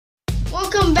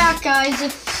back, guys.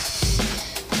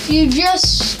 If you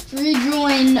just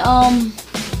rejoined,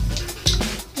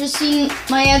 just seen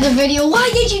my other video, why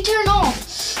did you turn off?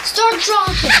 Start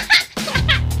dropping.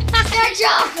 Start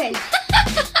dropping.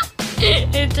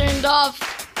 It turned off.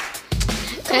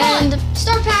 Come on,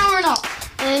 start powering up.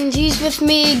 And he's with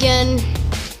me again.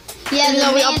 Yeah,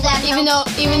 No,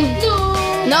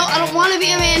 I don't want to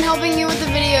be a man helping you with the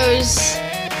videos.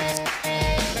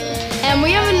 And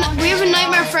we have a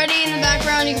Nightmare Freddy in the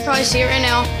background. You can probably see it right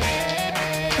now.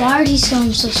 Why are these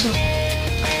going so slow?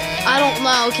 I don't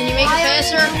know. Can you make it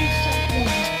faster?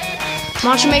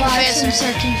 Why don't you make it faster?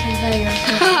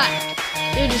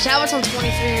 Dude, your tablet's on 23.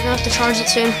 You're gonna have to charge it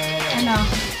soon. I know.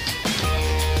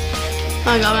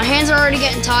 Oh my god, my hands are already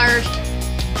getting tired.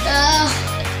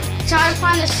 Try to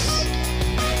find a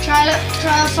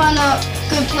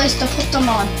good place to put them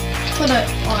on. Put it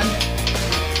on.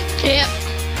 Yep.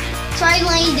 Try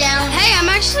laying down. Hey, I'm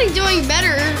actually doing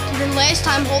better than last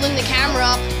time holding the camera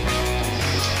up.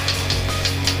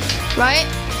 Right?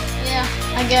 Yeah,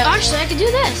 I get it. Actually, I could do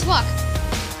this. Look.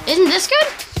 Isn't this good?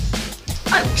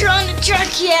 I'm trying to check,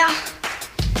 yeah.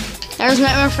 There's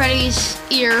Nightmare Freddy's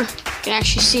ear. You can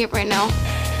actually see it right now.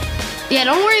 Yeah,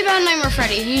 don't worry about Nightmare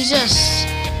Freddy. He's just.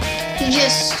 I'm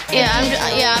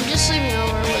just sleeping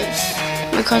over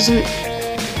with my cousin.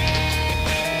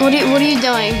 What are you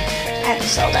doing? I have to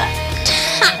sell that.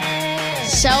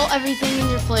 Sell everything in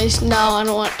your place. No, I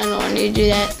don't want you to do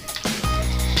that.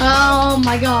 Oh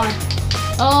my god.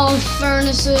 Oh,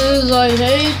 furnaces, I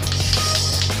hate.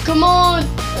 Come on.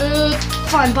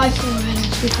 Fine, buy 4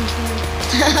 items. We can play.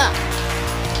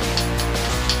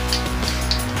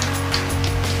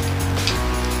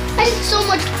 I did so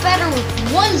much better with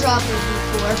one dropper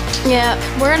before. Yeah,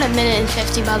 we're in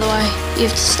 1:50 by the way. You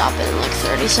have to stop it in like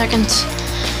 30 seconds.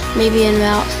 Maybe in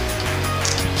about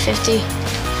 50.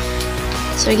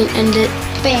 So we can end it.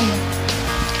 Bam.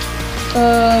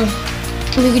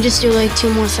 We could just do like 2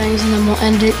 more things and then we'll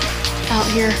end it out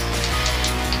here.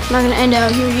 I'm not gonna end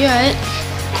out here yet.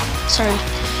 Sorry.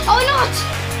 Oh, not!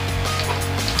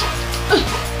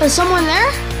 Is someone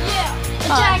there? Yeah,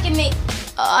 attacking me.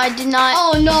 I did not.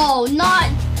 Oh no, not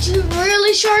you,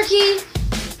 really, Sharky?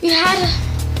 You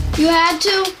had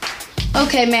to?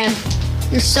 Okay, man.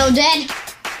 You're so dead.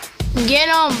 Get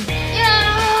him.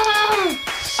 Yeah!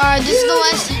 Alright, this is the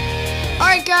last.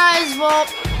 Alright, guys. Well,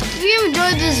 if you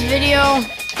enjoyed this video,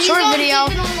 short video.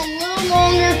 Keep it on a little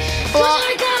longer. Well,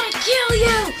 I gotta kill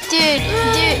you.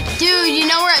 Dude, you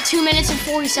know we're at 2 minutes and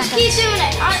 40 seconds. Keep doing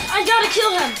it. I gotta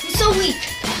kill him. He's so weak.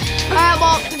 Alright,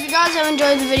 well, if you guys have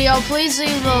enjoyed the video, please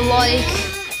leave a like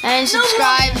and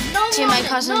subscribe to my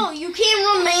cousin. No, you can't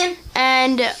run, man.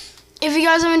 And if you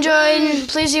guys have enjoyed,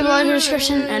 please leave a like in the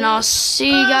description, and I'll see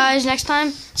you guys next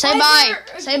time. Say bye.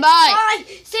 Say bye. Bye.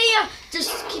 See ya.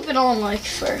 Just keep it on like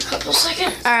for a couple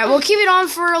seconds. Alright, we'll keep it on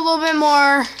for a little bit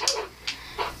more.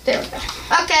 There we go.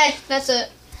 Okay, that's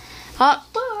it. Bye.